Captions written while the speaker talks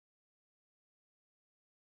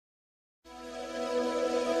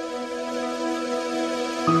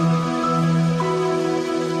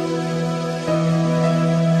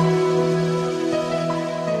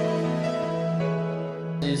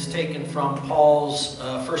from Paul's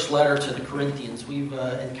first letter to the Corinthians. We've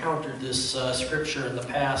encountered this scripture in the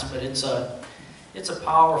past, but it's a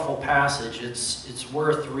powerful passage. It's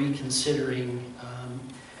worth reconsidering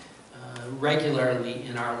regularly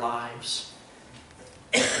in our lives.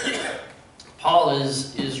 Paul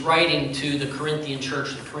is writing to the Corinthian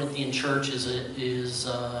church. The Corinthian church is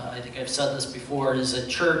I think I've said this before, is a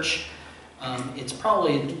church. It's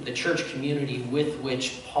probably the church community with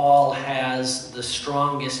which Paul has the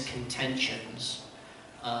strongest contentions.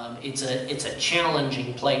 It's a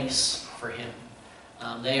challenging place for him.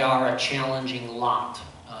 They are a challenging lot.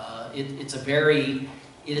 It is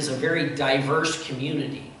a very diverse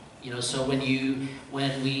community. You know, so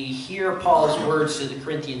when we hear Paul's words to the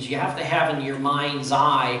Corinthians, you have to have in your mind's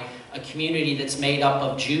eye a community that's made up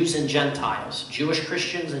of Jews and Gentiles, Jewish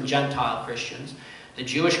Christians and Gentile Christians. The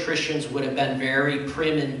Jewish Christians would have been very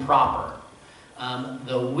prim and proper.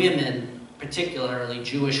 The women, particularly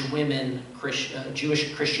Jewish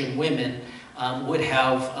Christian women, would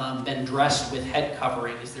have been dressed with head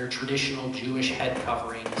coverings, their traditional Jewish head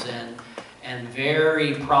coverings, and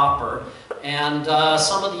very proper. And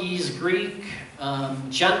some of these Greek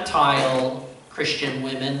Gentile Christian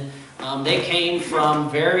women, they came from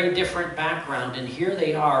very different background, and here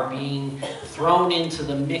they are being thrown into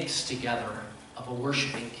the mix together of a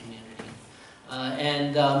worshiping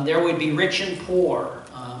community. There would be rich and poor.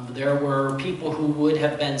 There were people who would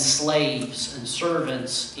have been slaves and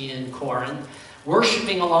servants in Corinth,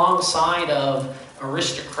 worshiping alongside of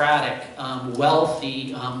aristocratic,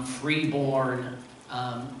 wealthy, freeborn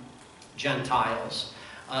Gentiles.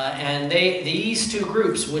 These two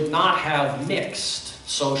groups would not have mixed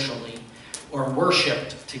socially or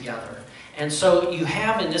worshipped together. And so you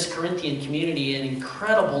have in this Corinthian community an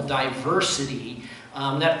incredible diversity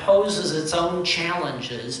that poses its own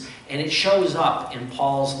challenges, and it shows up in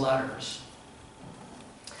Paul's letters.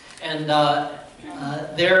 And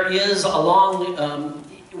there is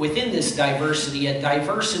within this diversity a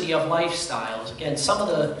diversity of lifestyles. Again, some of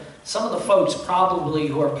the folks probably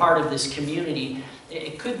who are part of this community,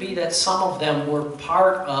 it could be that some of them were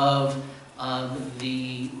part of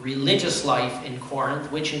the religious life in Corinth,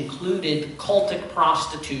 which included cultic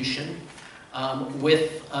prostitution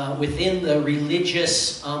within the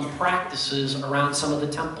religious practices around some of the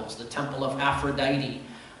temples. The temple of Aphrodite,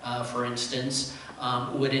 for instance,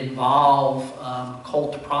 would involve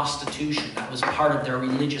cult prostitution. That was part of their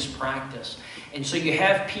religious practice. And so you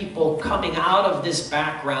have people coming out of this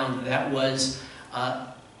background that was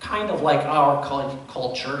kind of like our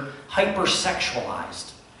culture,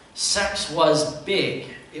 hypersexualized. Sex was big.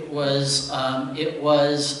 It was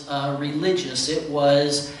religious. It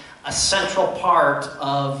was a central part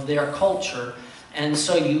of their culture. And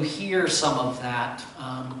so you hear some of that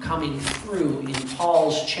coming through in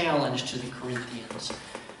Paul's challenge to the Corinthians.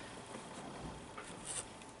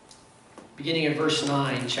 Beginning in verse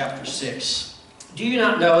 9, chapter 6. Do you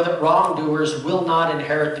not know that wrongdoers will not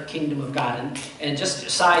inherit the kingdom of God? And just a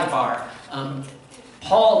sidebar,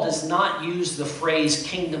 Paul does not use the phrase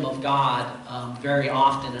kingdom of God very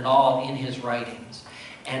often at all in his writings.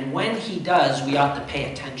 And when he does, we ought to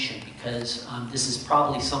pay attention, because this is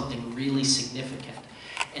probably something really significant.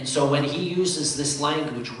 And so when he uses this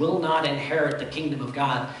language, will not inherit the kingdom of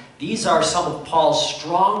God, these are some of Paul's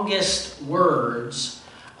strongest words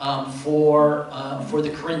for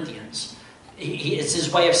the Corinthians. It's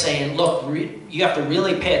his way of saying, look, you have to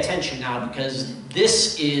really pay attention now, because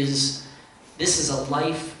this is a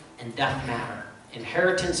life and death matter.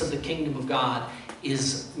 Inheritance of the kingdom of God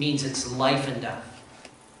means it's life and death.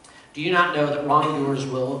 Do you not know that wrongdoers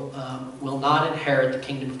will not inherit the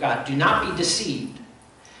kingdom of God? Do not be deceived.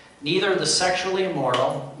 Neither the sexually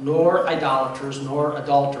immoral, nor idolaters, nor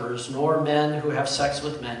adulterers, nor men who have sex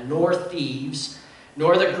with men, nor thieves,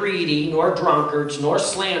 nor the greedy, nor drunkards, nor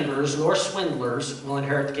slanderers, nor swindlers will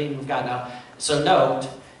inherit the kingdom of God. Now, so note,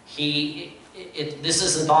 this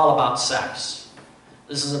isn't all about sex.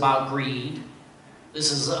 This is about greed.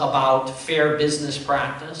 This is about fair business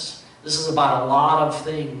practice. This is about a lot of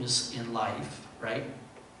things in life, right?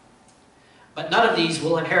 But none of these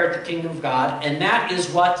will inherit the kingdom of God, and that is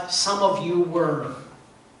what some of you were.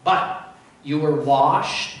 But you were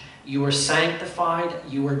washed, you were sanctified,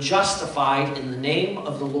 you were justified in the name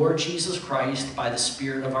of the Lord Jesus Christ by the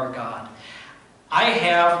Spirit of our God. I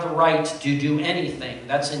have the right to do anything.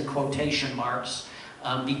 That's in quotation marks,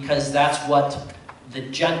 because that's what the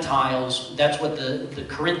Gentiles, that's what the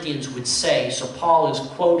Corinthians would say. So Paul is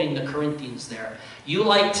quoting the Corinthians there. You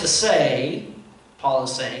like to say, Paul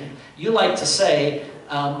is saying, you like to say,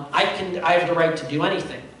 I have the right to do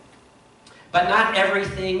anything. But not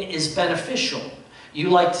everything is beneficial. You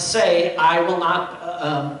like to say, I will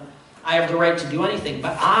not I have the right to do anything.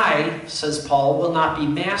 But I, says Paul, will not be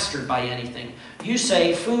mastered by anything. You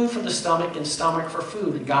say food for the stomach and stomach for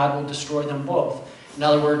food, and God will destroy them both. In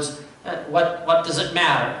other words, what does it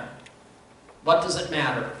matter? What does it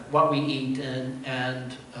matter what we eat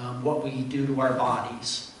and what we do to our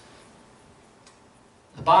bodies?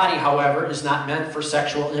 The body, however, is not meant for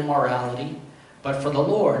sexual immorality, but for the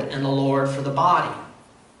Lord, and the Lord for the body.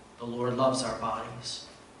 The Lord loves our bodies.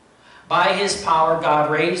 By his power,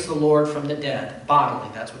 God raised the Lord from the dead,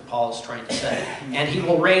 bodily. That's what Paul is trying to say. And he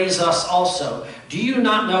will raise us also. Do you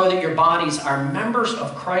not know that your bodies are members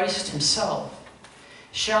of Christ himself?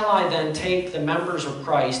 Shall I then take the members of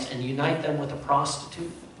Christ and unite them with a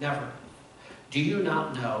prostitute? Never. Do you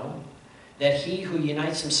not know that he who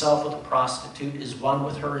unites himself with a prostitute is one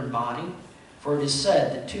with her in body? For it is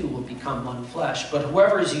said, the two will become one flesh. But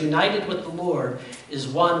whoever is united with the Lord is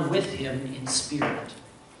one with him in spirit.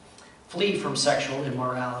 Flee from sexual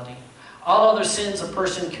immorality. All other sins a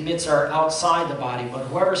person commits are outside the body, but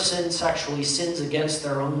whoever sins sexually sins against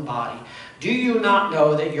their own body. Do you not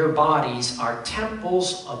know that your bodies are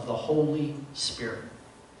temples of the Holy Spirit,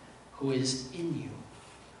 who is in you,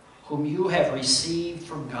 whom you have received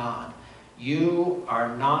from God? You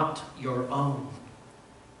are not your own.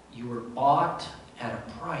 You were bought at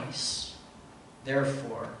a price.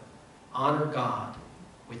 Therefore, honor God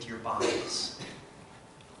with your bodies.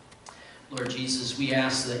 Lord Jesus, we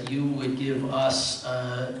ask that you would give us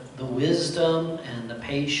the wisdom and the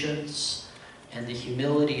patience and the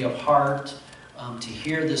humility of heart to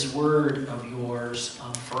hear this word of yours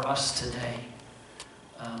for us today,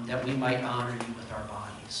 that we might honor you with our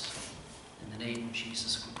bodies. In the name of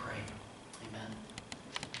Jesus we pray. Amen.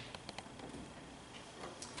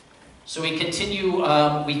 So we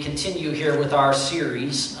continue here with our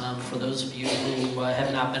series. For those of you who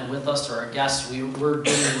have not been with us or are guests, we're doing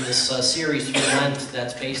this series through Lent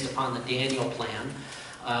that's based upon the Daniel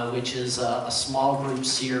Plan, which is a small group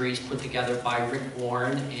series put together by Rick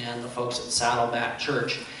Warren and the folks at Saddleback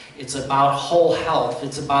Church. It's about whole health.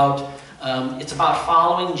 It's about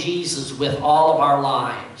following Jesus with all of our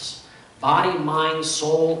lives, body, mind,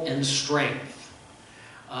 soul, and strength.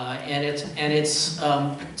 And it's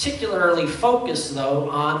particularly focused, though,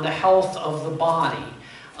 on the health of the body,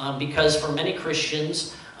 because for many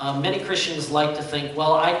Christians like to think,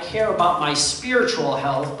 well, I care about my spiritual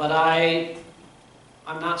health, but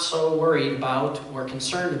I'm not so worried about or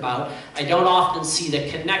concerned about. I don't often see the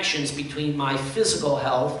connections between my physical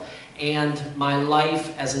health and my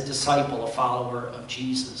life as a disciple, a follower of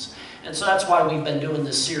Jesus. And so that's why we've been doing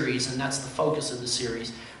this series, and that's the focus of the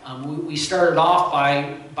series. We started off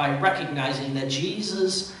by recognizing that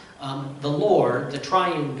Jesus, the Lord, the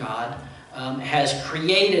triune God, has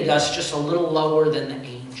created us just a little lower than the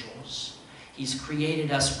angels. He's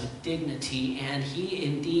created us with dignity, and he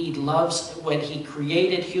indeed loves, when he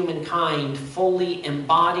created humankind fully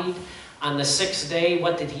embodied on the sixth day,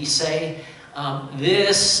 what did he say?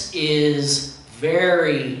 This is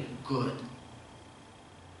very good.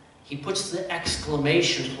 He puts the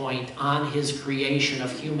exclamation point on his creation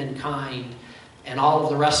of humankind and all of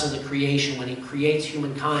the rest of the creation when he creates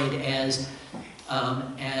humankind as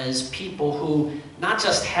people who not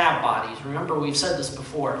just have bodies. Remember, we've said this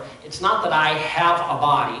before. It's not that I have a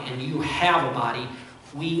body and you have a body.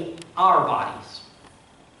 We are bodies.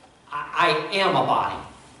 I am a body,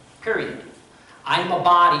 period. I'm a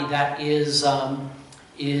body that is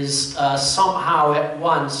somehow at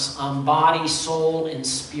once body, soul, and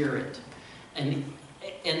spirit, and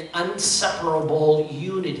an inseparable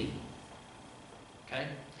unity. Okay,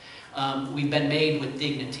 we've been made with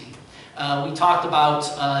dignity. We talked about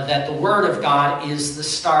that the Word of God is the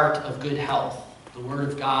start of good health. The Word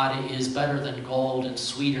of God is better than gold and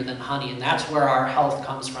sweeter than honey, and that's where our health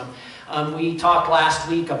comes from. We talked last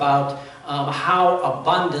week about how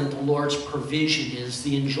abundant the Lord's provision is,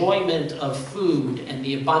 the enjoyment of food and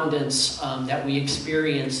the abundance that we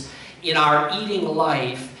experience in our eating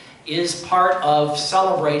life is part of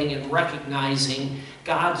celebrating and recognizing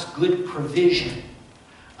God's good provision,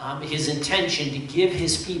 his intention to give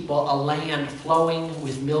his people a land flowing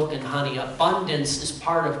with milk and honey. Abundance is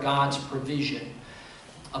part of God's provision.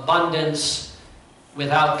 Abundance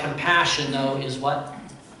without compassion, though, is what?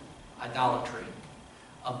 Idolatry.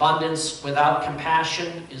 Abundance without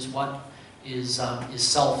compassion is what? Is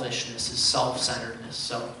selfishness, is self-centeredness.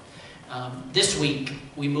 So this week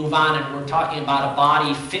we move on and we're talking about a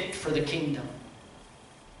body fit for the kingdom.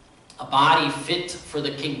 A body fit for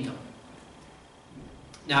the kingdom.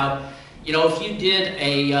 Now, you know, if you did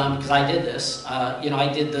because I did this,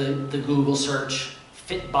 I did the Google search,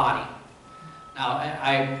 fit body.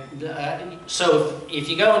 So if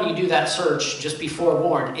you go and you do that search, just be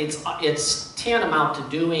forewarned, it's tantamount to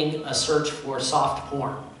doing a search for soft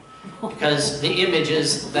porn, because the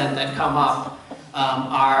images then that come up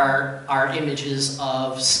are images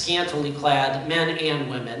of scantily clad men and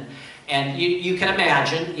women. And you can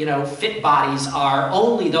imagine, fit bodies are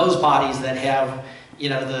only those bodies that have,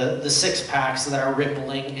 the six packs that are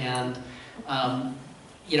rippling, and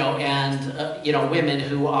women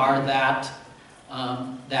who are that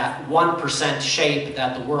 1% shape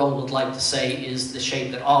that the world would like to say is the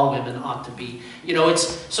shape that all women ought to be.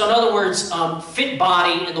 So in other words, fit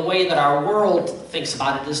body in the way that our world thinks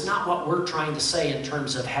about it is not what we're trying to say in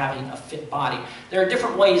terms of having a fit body. There are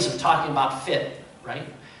different ways of talking about fit, right?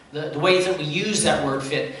 The ways that we use that word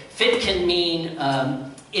fit. Fit can mean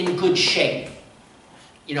in good shape.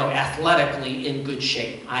 Athletically in good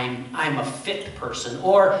shape. I'm a fit person.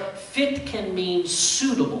 Or fit can mean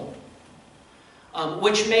suitable,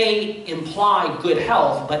 which may imply good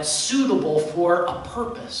health, but suitable for a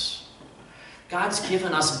purpose. God's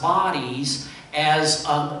given us bodies as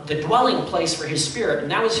the dwelling place for His Spirit,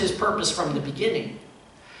 and that was His purpose from the beginning.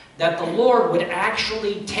 That the Lord would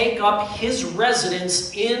actually take up His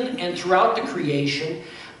residence in and throughout the creation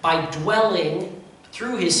by dwelling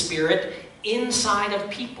through His Spirit inside of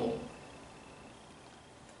people.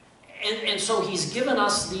 And so He's given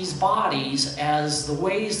us these bodies as the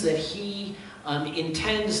ways that He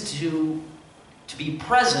intends to be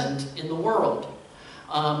present in the world.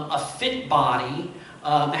 A fit body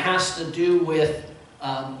has to do with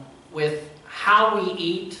how we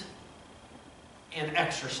eat and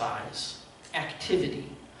exercise, activity.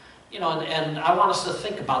 And I want us to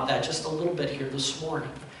think about that just a little bit here this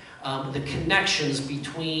morning. The connections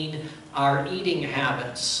between our eating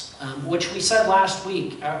habits, which we said last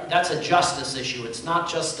week, that's a justice issue. It's not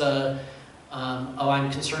just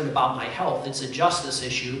I'm concerned about my health. It's a justice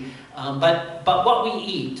issue. But what we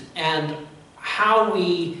eat and how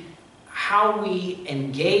we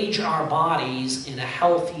engage our bodies in a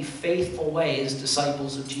healthy, faithful way as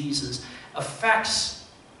disciples of Jesus affects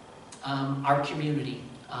our community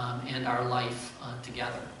and our life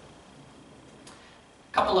together.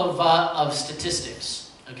 A couple of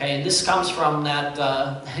statistics, okay, and this comes from that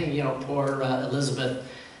poor Elizabeth,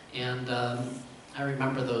 and I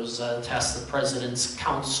remember those tests, the President's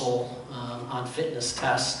Council on Fitness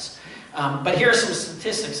tests. But here are some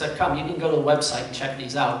statistics that come. You can go to the website and check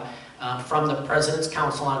these out from the President's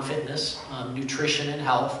Council on Fitness, Nutrition and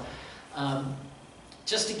Health.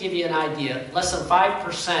 Just to give you an idea, less than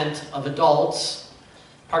 5% of adults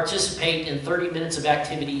participate in 30 minutes of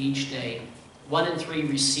activity each day. Only 1 in 3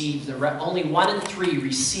 receive the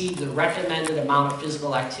recommended amount of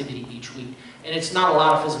physical activity each week. And it's not a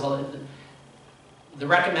lot of physical. The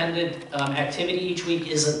recommended activity each week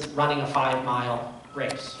isn't running a 5-mile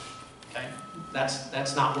race. Okay,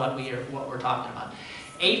 that's not what we're talking about.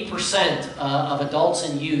 8% of adults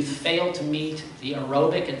and youth fail to meet the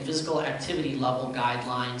aerobic and physical activity level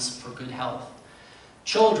guidelines for good health.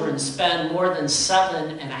 Children spend more than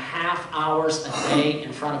 7.5 hours a day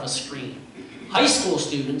in front of a screen. High school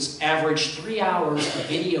students average 3 hours of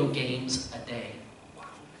video games a day.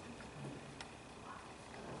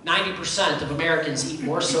 90% of Americans eat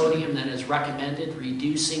more sodium than is recommended.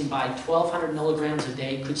 Reducing by 1,200 milligrams a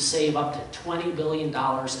day could save up to $20 billion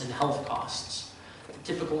in health costs. The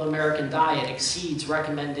typical American diet exceeds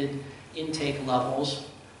recommended intake levels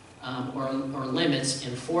or limits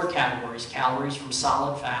in 4 categories: calories from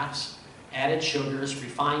solid fats, added sugars,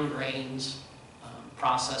 refined grains,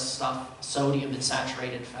 processed stuff, sodium and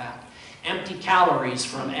saturated fat. Empty calories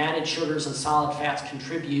from added sugars and solid fats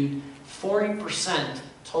contribute 40%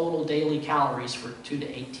 total daily calories for 2 to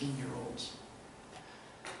 18-year-olds.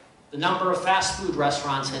 The number of fast food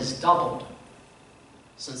restaurants has doubled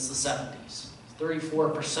since the 70s.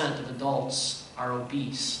 34% of adults are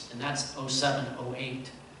obese, and that's 07-08.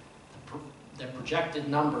 The projected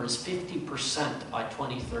number is 50% by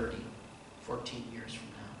 2030, 14 years from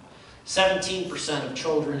now. 17% of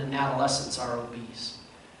children and adolescents are obese.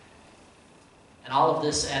 And all of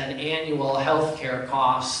this at an annual health care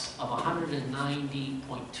cost of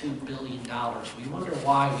 $190.2 billion. We wonder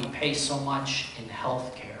why we pay so much in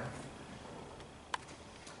health care.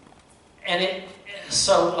 And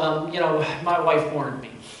my wife warned me.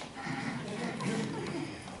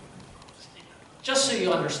 Just so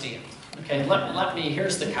you understand, okay,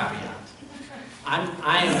 here's the caveat.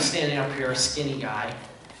 I am standing up here, a skinny guy,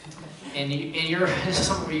 and you're,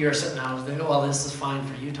 some of you are sitting down and thinking, well, this is fine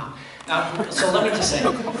for you, Tom. So let me just say,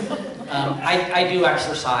 I do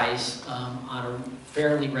exercise on a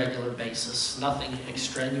fairly regular basis, nothing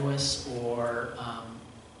extraneous or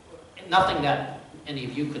nothing that any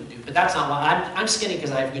of you could do, but that's not why. I'm skinny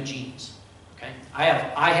because I have good genes. Okay,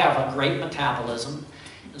 I have a great metabolism,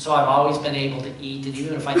 and so I've always been able to eat. And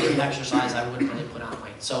even if I didn't exercise, I wouldn't really put on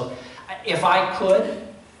weight. So, if I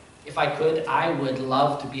could, I would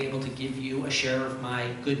love to be able to give you a share of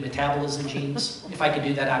my good metabolism genes. If I could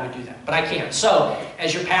do that, I would do that. But I can't. So,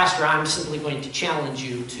 as your pastor, I'm simply going to challenge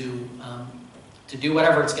you to do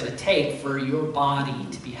whatever it's going to take for your body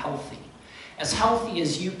to be healthy. As healthy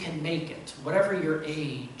as you can make it, whatever your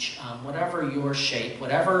age, whatever your shape,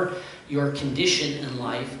 whatever your condition in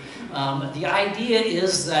life. The idea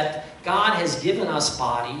is that God has given us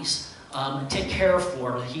bodies to care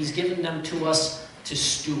for. He's given them to us to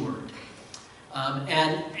steward.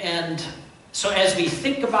 And so as we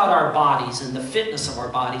think about our bodies and the fitness of our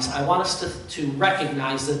bodies, I want us to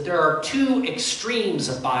recognize that there are two extremes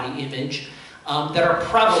of body image that are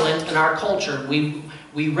prevalent in our culture.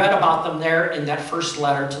 We read about them there in that first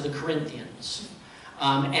letter to the Corinthians.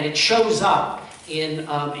 And it shows up in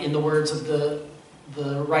the words of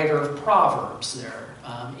the writer of Proverbs there,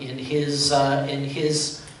 in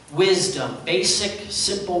his wisdom, basic,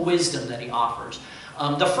 simple wisdom that he offers.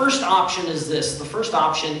 The first option is this. The first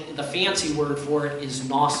option, the fancy word for it, is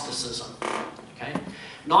Gnosticism. Okay?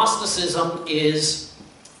 Gnosticism is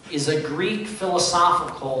a Greek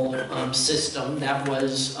philosophical system that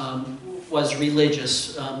was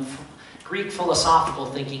religious. Greek philosophical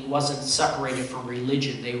thinking wasn't separated from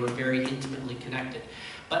religion. They were very intimately connected.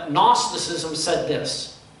 But Gnosticism said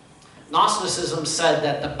this. Gnosticism said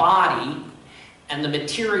that the body and the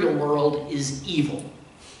material world is evil.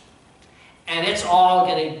 And it's all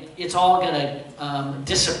gonna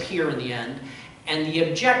disappear in the end. And the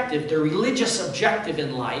objective, the religious objective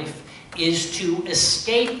in life, is to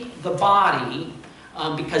escape the body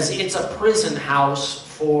because it's a prison house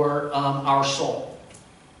for our soul.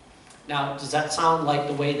 Now, does that sound like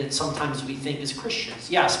the way that sometimes we think as Christians?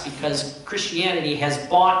 Yes, because Christianity has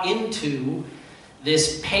bought into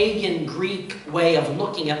this pagan Greek way of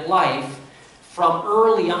looking at life from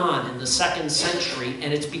early on in the 2nd century,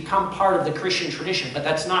 and it's become part of the Christian tradition, but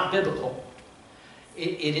that's not biblical.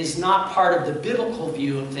 It is not part of the biblical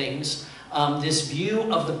view of things, this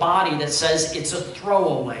view of the body that says it's a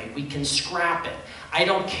throwaway. We can scrap it. I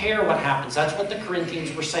don't care what happens. That's what the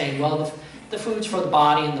Corinthians were saying. Well, the food's for the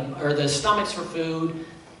body, or the stomach's for food,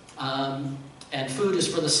 and food is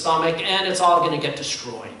for the stomach, and it's all going to get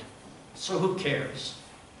destroyed. So who cares?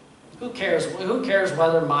 Who cares? Who cares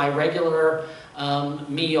whether my regular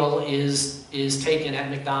meal is taken at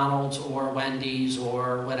McDonald's or Wendy's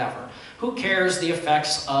or whatever? Who cares the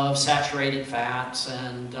effects of saturated fats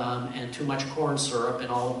and too much corn syrup and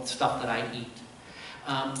all the stuff that I eat?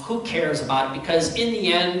 Who cares about it? Because in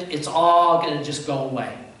the end, it's all going to just go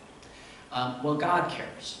away. Well, God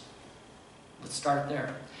cares. Let's start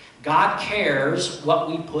there. God cares what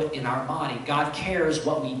we put in our body. God cares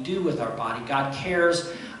what we do with our body. God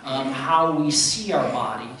cares how we see our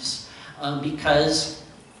bodies, because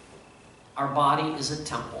our body is a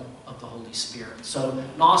temple of the Holy Spirit. So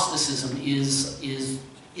Gnosticism is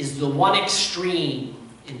the one extreme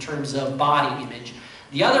in terms of body image.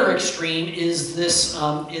 The other extreme is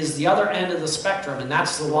is the other end of the spectrum, and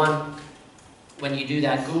that's the one when you do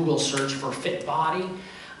that Google search for fit body.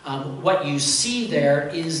 What you see there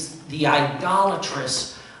is the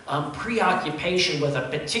idolatrous preoccupation with a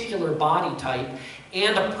particular body type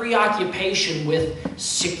and a preoccupation with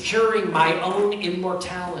securing my own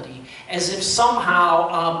immortality, as if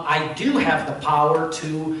somehow I do have the power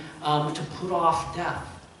to put off death.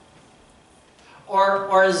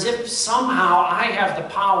 Or as if somehow I have the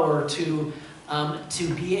power to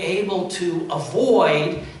be able to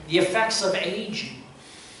avoid the effects of aging.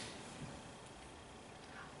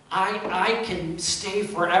 I can stay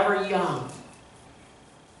forever young.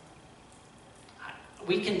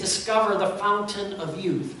 We can discover the fountain of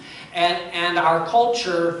youth. And our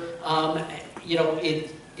culture,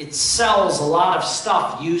 it sells a lot of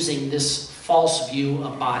stuff using this false view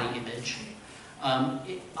of body image.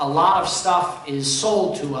 A lot of stuff is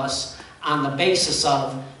sold to us on the basis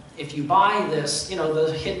of, if you buy this,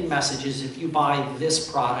 the hidden messages, if you buy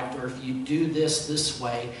this product, or if you do this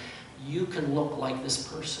way, you can look like this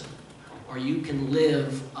person, or you can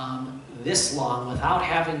live this long without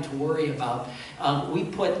having to worry about. We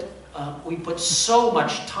put so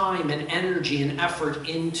much time and energy and effort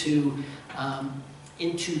into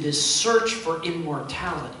this search for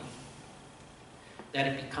immortality that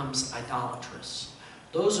it becomes idolatrous.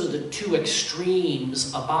 Those are the two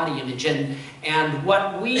extremes of body image. And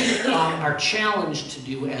what we are challenged to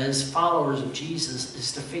do as followers of Jesus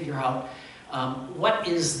is to figure out what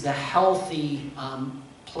is the healthy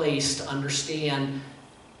place to understand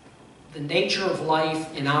the nature of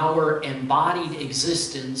life in our embodied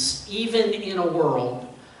existence, even in a world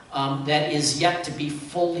that is yet to be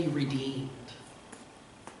fully redeemed.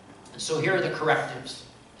 And so here are the correctives,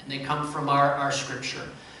 and they come from our scripture.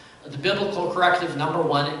 The biblical corrective number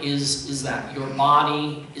one is that your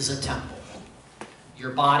body is a temple.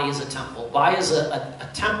 Your body is a temple. Why is a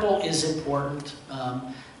temple is important?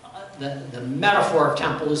 The metaphor of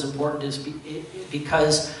temple is important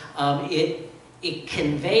because it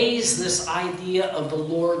conveys this idea of the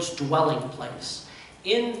Lord's dwelling place.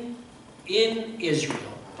 In Israel,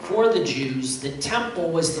 for the Jews, the temple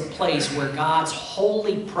was the place where God's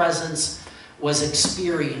holy presence was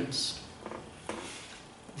experienced.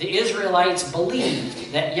 The Israelites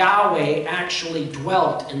believed that Yahweh actually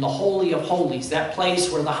dwelt in the Holy of Holies, that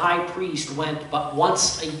place where the high priest went but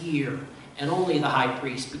once a year, and only the high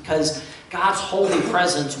priest, because God's holy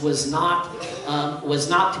presence was not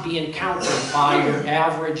to be encountered by your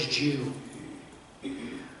average Jew.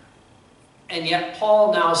 And yet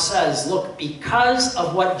Paul now says, look, because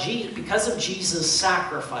of Jesus'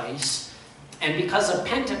 sacrifice, and because of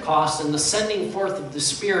Pentecost and the sending forth of the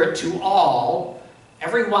Spirit to all,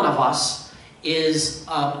 every one of us is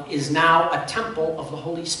now a temple of the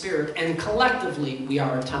Holy Spirit, and collectively we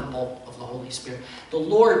are a temple of the Holy Spirit. The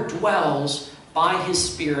Lord dwells by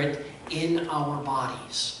His Spirit in our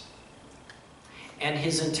bodies. And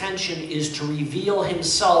His intention is to reveal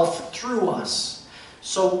Himself through us.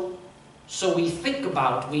 So we think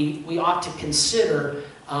about, we ought to consider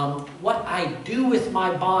what I do with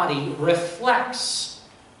my body reflects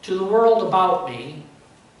to the world about me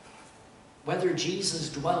whether Jesus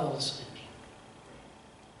dwells in me.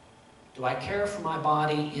 Do I care for my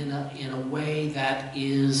body in a way that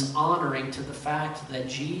is honoring to the fact that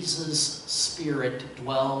Jesus' Spirit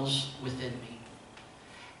dwells within me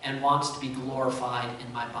and wants to be glorified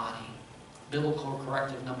in my body? Biblical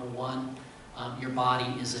corrective number one, your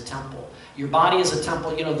body is a temple. Your body is a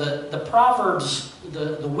temple. You know, the Proverbs,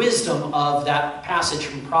 the wisdom of that passage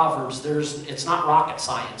from Proverbs, it's not rocket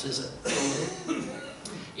science, is it?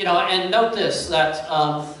 You know, and note this, that,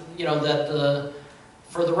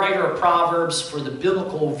 for the writer of Proverbs, for the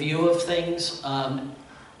biblical view of things,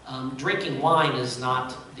 drinking wine is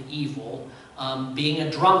not the evil. Being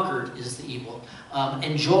a drunkard is the evil.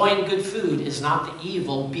 Enjoying good food is not the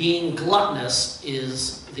evil. Being gluttonous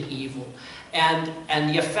is the evil. And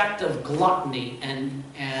the effect of gluttony and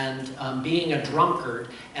being a drunkard,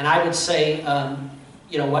 and I would say,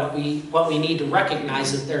 what we need to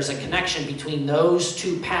recognize is there's a connection between those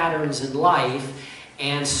two patterns in life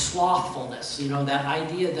and slothfulness. You know, that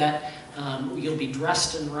idea that you'll be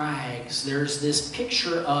dressed in rags. There's this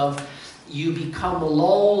picture of you become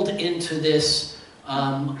lulled into this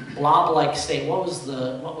blob-like state. What was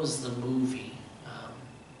the movie?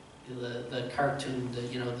 The cartoon,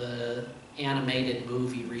 the animated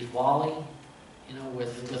movie, Wall-E,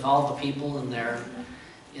 with all the people in their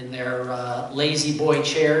lazy boy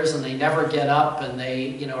chairs, and they never get up, and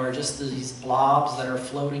they are just these blobs that are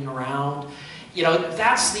floating around.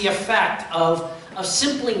 That's the effect of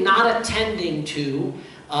simply not attending to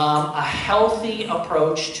a healthy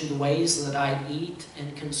approach to the ways that I eat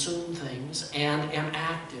and consume things and am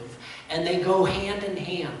active, and they go hand in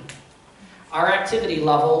hand. Our activity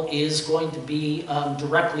level is going to be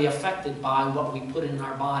directly affected by what we put in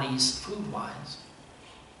our bodies food-wise.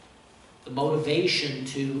 The motivation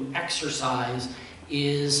to exercise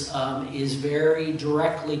is very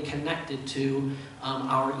directly connected to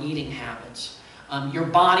our eating habits. Your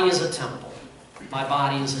body is a temple. My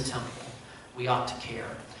body is a temple. We ought to care.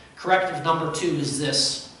 Corrective number two is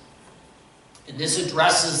this, and this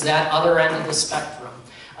addresses that other end of the spectrum.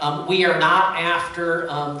 We are not after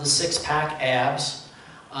the six-pack abs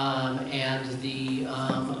and the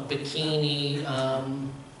bikini,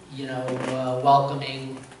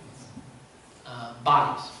 welcoming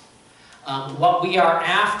bodies. What we are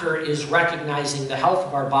after is recognizing the health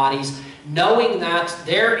of our bodies, knowing that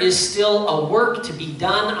there is still a work to be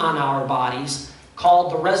done on our bodies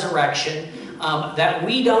called the resurrection that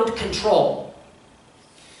we don't control.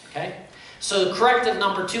 Okay? So corrective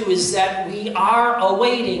number two is that we are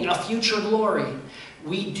awaiting a future glory.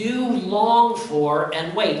 We do long for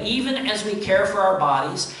and wait, even as we care for our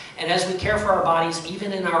bodies, and as we care for our bodies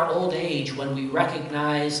even in our old age, when we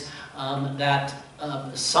recognize that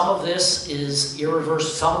some of this is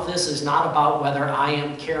irreversible, some of this is not about whether I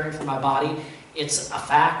am caring for my body. It's a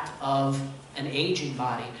fact of an aging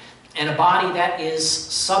body, and a body that is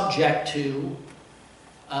subject to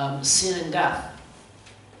sin and death.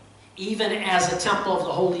 Even as a temple of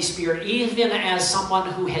the Holy Spirit, even as someone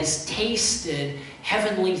who has tasted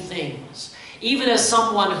heavenly things, even as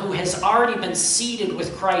someone who has already been seated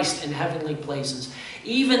with Christ in heavenly places,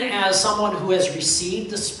 even as someone who has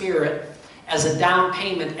received the Spirit as a down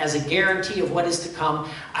payment, as a guarantee of what is to come,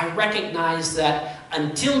 I recognize that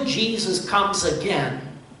until Jesus comes again,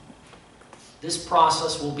 this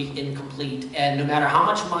process will be incomplete. And no matter how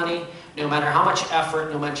much money, no matter how much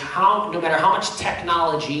effort, no matter how much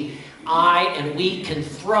technology I and we can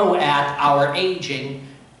throw at our aging,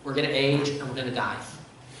 we're going to age and we're going to die.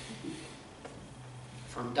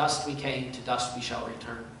 From dust we came, to dust we shall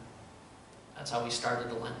return. That's how we started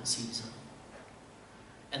the Lenten season.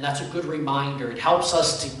 And that's a good reminder. It helps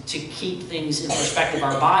us to keep things in perspective.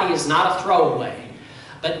 Our body is not a throwaway,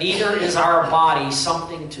 but neither is our body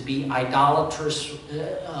something to be idolatrous,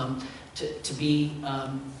 to be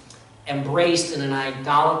embraced in an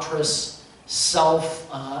idolatrous,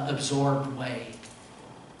 self-absorbed way.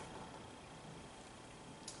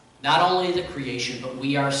 Not only the creation, but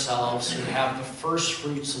we ourselves who have the first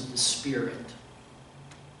fruits of the Spirit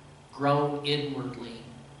grown inwardly.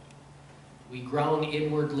 We groan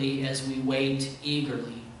inwardly as we wait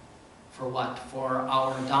eagerly for what? For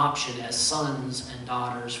our adoption as sons and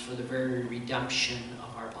daughters, for the very redemption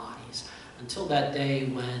of our bodies. Until that day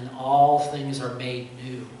when all things are made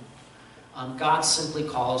new, God simply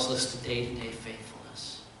calls us to day-to-day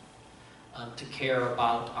faithfulness, to care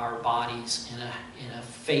about our bodies in a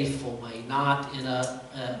faithful way, not in a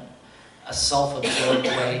self-absorbed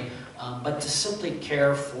way, but to simply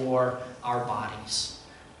care for our bodies.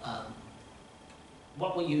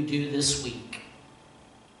 What will you do this week?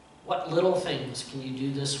 What little things can you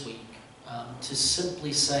do this week to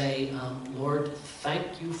simply say, Lord,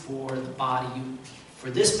 thank you for the body, for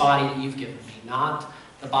this body that you've given me, not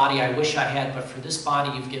the body I wish I had, but for this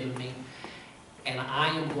body you've given me, and I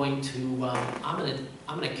am going to, I'm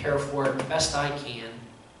going to care for it the best I can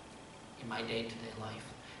in my day-to-day life.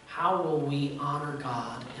 How will we honor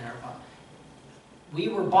God in our body? We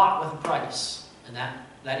were bought with a price, and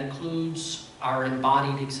that includes our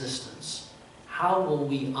embodied existence. How will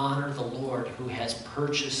we honor the Lord who has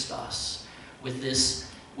purchased us with this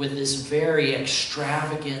very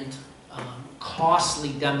extravagant, costly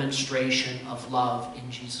demonstration of love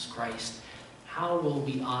in Jesus Christ? How will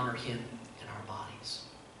we honor him in our bodies?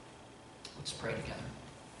 Let's pray together.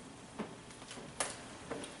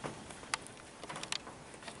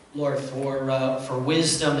 Lord, for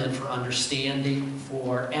wisdom and for understanding,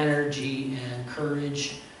 for energy and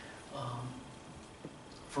courage,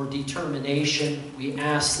 for determination, we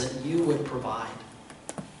ask that you would provide.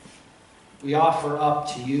 We offer up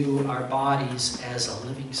to you our bodies as a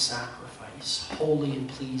living sacrifice, holy and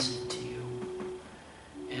pleasing to you.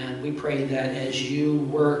 And we pray that as you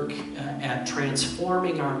work at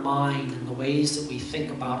transforming our mind and the ways that we think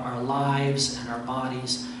about our lives and our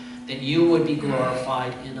bodies, that you would be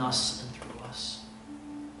glorified in us and through us.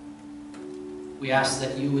 We ask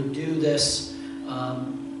that you would do this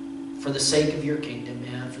for the sake of your kingdom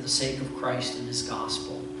and for the sake of Christ and his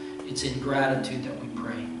gospel. It's in gratitude that we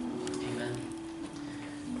pray. Amen.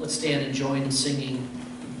 Let's stand and join in singing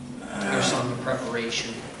your song of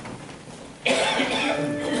preparation.